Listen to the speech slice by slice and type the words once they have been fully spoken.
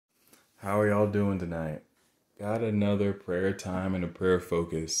How are y'all doing tonight? Got another prayer time and a prayer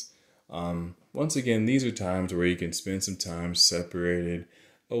focus. Once again, these are times where you can spend some time separated,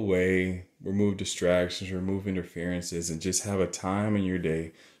 away, remove distractions, remove interferences, and just have a time in your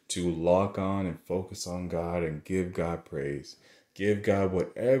day to lock on and focus on God and give God praise. Give God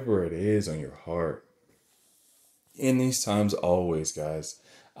whatever it is on your heart. In these times, always, guys,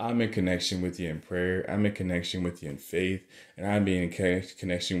 I'm in connection with you in prayer. I'm in connection with you in faith, and I'm being in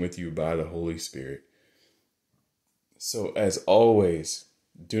connection with you by the Holy Spirit. So, as always,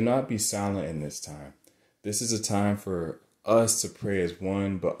 do not be silent in this time. This is a time for us to pray as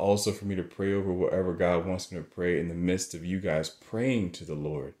one, but also for me to pray over whatever God wants me to pray in the midst of you guys praying to the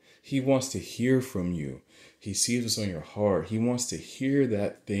Lord. He wants to hear from you. He sees what's on your heart. He wants to hear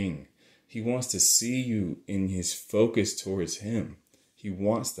that thing. He wants to see you in his focus towards him. He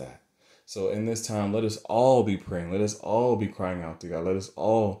wants that. So in this time, let us all be praying. Let us all be crying out to God. Let us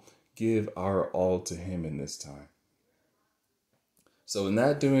all give our all to him in this time. So in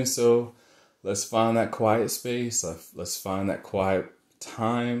that doing so, let's find that quiet space. Let's find that quiet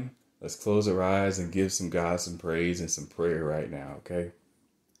time. Let's close our eyes and give some God some praise and some prayer right now, okay?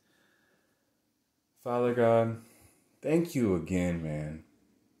 Father God, thank you again, man.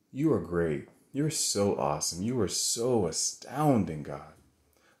 You are great. You're so awesome. You are so astounding, God.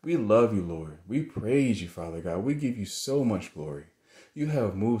 We love you, Lord. We praise you, Father God. We give you so much glory. You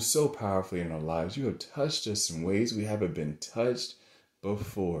have moved so powerfully in our lives. You have touched us in ways we haven't been touched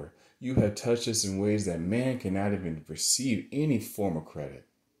before. You have touched us in ways that man cannot even receive any form of credit.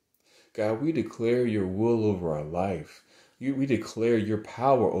 God, we declare your will over our life. We declare your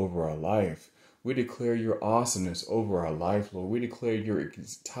power over our life. We declare your awesomeness over our life, Lord. We declare your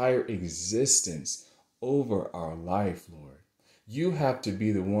entire existence over our life, Lord. You have to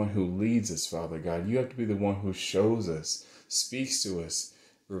be the one who leads us, Father God. You have to be the one who shows us, speaks to us,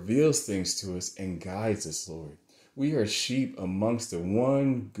 reveals things to us, and guides us, Lord. We are sheep amongst the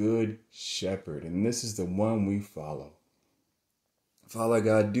one good shepherd, and this is the one we follow. Father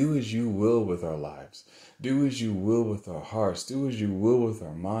God, do as you will with our lives. Do as you will with our hearts. Do as you will with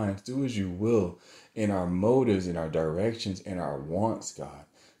our minds. Do as you will in our motives, in our directions, in our wants, God.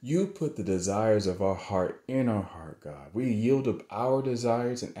 You put the desires of our heart in our heart, God. We yield up our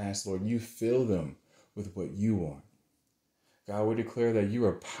desires and ask, Lord, you fill them with what you want. God, we declare that you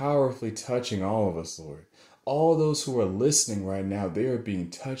are powerfully touching all of us, Lord. All those who are listening right now, they are being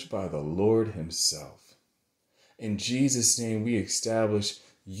touched by the Lord himself. In Jesus' name, we establish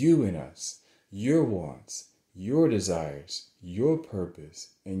you in us, your wants, your desires, your purpose,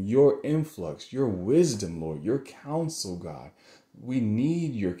 and your influx, your wisdom, Lord, your counsel, God. We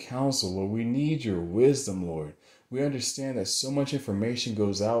need your counsel, Lord. We need your wisdom, Lord. We understand that so much information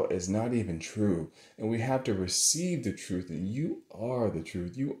goes out is not even true, and we have to receive the truth, and you are the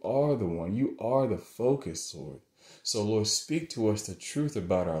truth. You are the one. You are the focus, Lord. So, Lord, speak to us the truth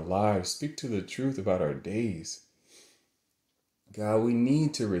about our lives. Speak to the truth about our days. God, we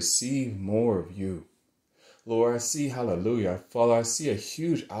need to receive more of you. Lord, I see, hallelujah, Father, I see a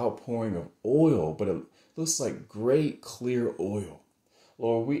huge outpouring of oil, but it looks like great clear oil.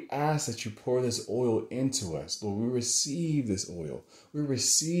 Lord, we ask that you pour this oil into us. Lord, we receive this oil. We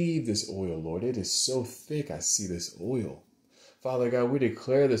receive this oil, Lord. It is so thick, I see this oil. Father God, we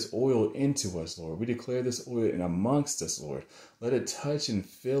declare this oil into us, Lord. We declare this oil in amongst us, Lord. Let it touch and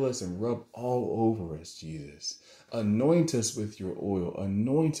fill us and rub all over us, Jesus. Anoint us with your oil.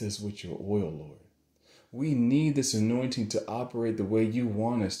 Anoint us with your oil, Lord. We need this anointing to operate the way you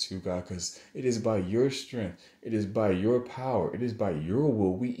want us to, God, because it is by your strength. It is by your power. It is by your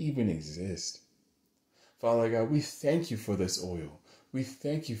will we even exist. Father God, we thank you for this oil. We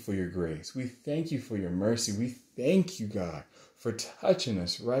thank you for your grace. We thank you for your mercy. We thank you, God, for touching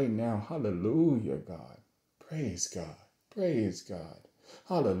us right now. Hallelujah, God. Praise God. Praise God.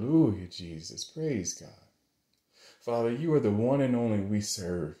 Hallelujah, Jesus. Praise God. Father, you are the one and only we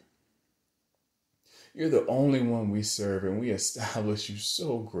serve. You're the only one we serve, and we establish you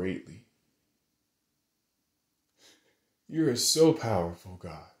so greatly. You are so powerful,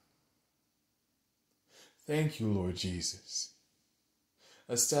 God. Thank you, Lord Jesus.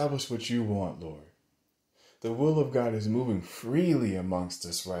 Establish what you want, Lord. The will of God is moving freely amongst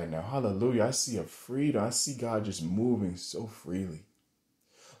us right now. Hallelujah. I see a freedom. I see God just moving so freely.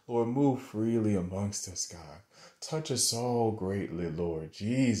 Lord, move freely amongst us, God. Touch us all greatly, Lord.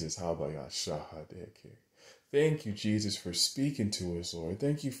 Jesus. Thank you, Jesus, for speaking to us, Lord.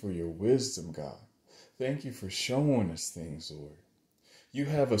 Thank you for your wisdom, God. Thank you for showing us things, Lord. You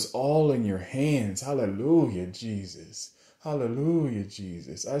have us all in your hands. Hallelujah, Jesus. Hallelujah,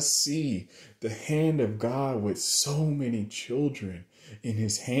 Jesus. I see the hand of God with so many children in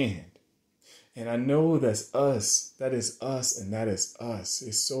his hand. And I know that's us. That is us, and that is us.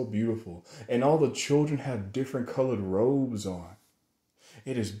 It's so beautiful. And all the children have different colored robes on.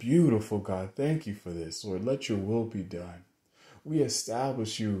 It is beautiful, God. Thank you for this, Lord. Let your will be done. We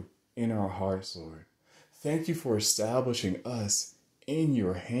establish you in our hearts, Lord. Thank you for establishing us in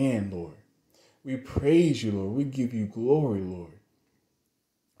your hand, Lord. We praise you, Lord. We give you glory, Lord.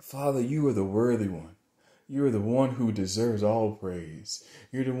 Father, you are the worthy one. You are the one who deserves all praise.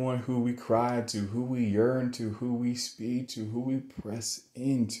 You're the one who we cry to, who we yearn to, who we speak to, who we press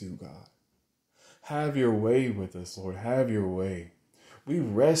into, God. Have your way with us, Lord. Have your way. We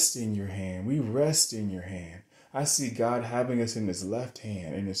rest in your hand. We rest in your hand. I see God having us in his left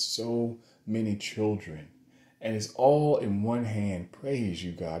hand, and it's so many children. And it's all in one hand. Praise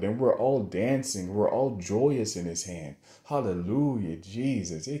you, God. And we're all dancing. We're all joyous in his hand. Hallelujah,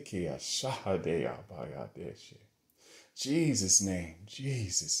 Jesus. Jesus' name.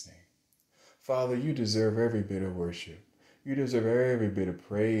 Jesus' name. Father, you deserve every bit of worship. You deserve every bit of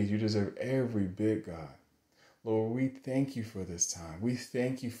praise. You deserve every bit, God. Lord, we thank you for this time. We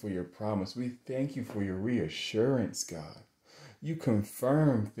thank you for your promise. We thank you for your reassurance, God. You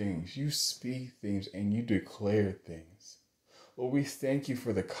confirm things, you speak things, and you declare things. Lord, we thank you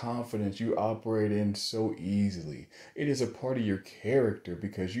for the confidence you operate in so easily. It is a part of your character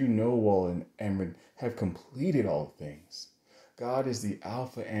because you know all and have completed all things. God is the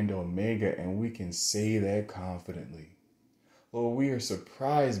Alpha and Omega, and we can say that confidently. Lord, we are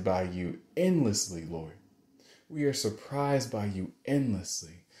surprised by you endlessly, Lord. We are surprised by you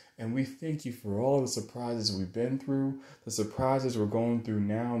endlessly. And we thank you for all the surprises we've been through, the surprises we're going through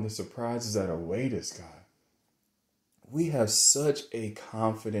now, and the surprises that await us, God. We have such a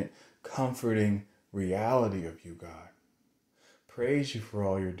confident, comforting reality of you, God. Praise you for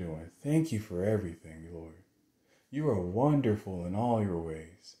all you're doing. Thank you for everything, Lord. You are wonderful in all your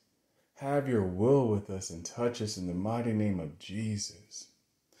ways. Have your will with us and touch us in the mighty name of Jesus.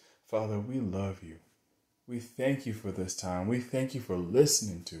 Father, we love you. We thank you for this time. We thank you for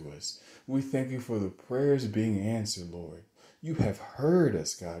listening to us. We thank you for the prayers being answered, Lord. You have heard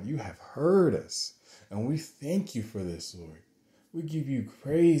us, God. You have heard us. And we thank you for this, Lord. We give you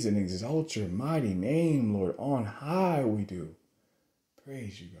praise and exalt your mighty name, Lord. On high we do.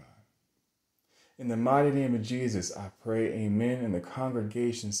 Praise you, God. In the mighty name of Jesus, I pray amen. And the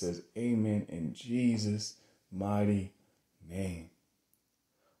congregation says amen in Jesus' mighty name.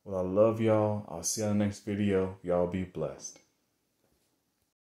 Well, I love y'all. I'll see you on the next video. Y'all be blessed.